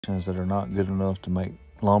that are not good enough to make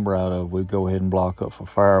lumber out of, we go ahead and block up for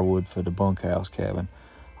firewood for the bunkhouse cabin.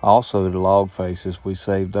 Also, the log faces, we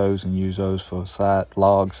save those and use those for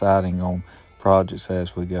log siding on projects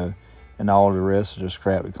as we go. And all the rest of the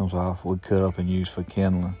scrap that comes off, we cut up and use for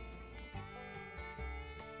kindling.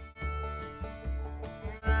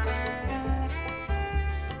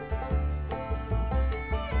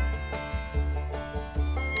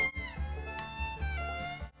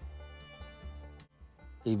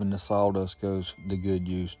 Even the sawdust goes to good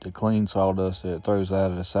use. The clean sawdust that it throws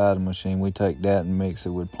out of the siding machine, we take that and mix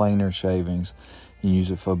it with planer shavings and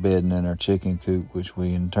use it for bedding in our chicken coop, which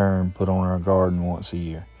we in turn put on our garden once a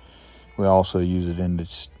year. We also use it in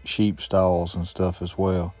the sheep stalls and stuff as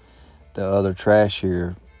well. The other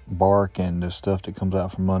trashier bark and the stuff that comes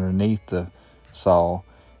out from underneath the saw,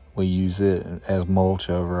 we use it as mulch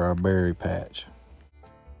over our berry patch.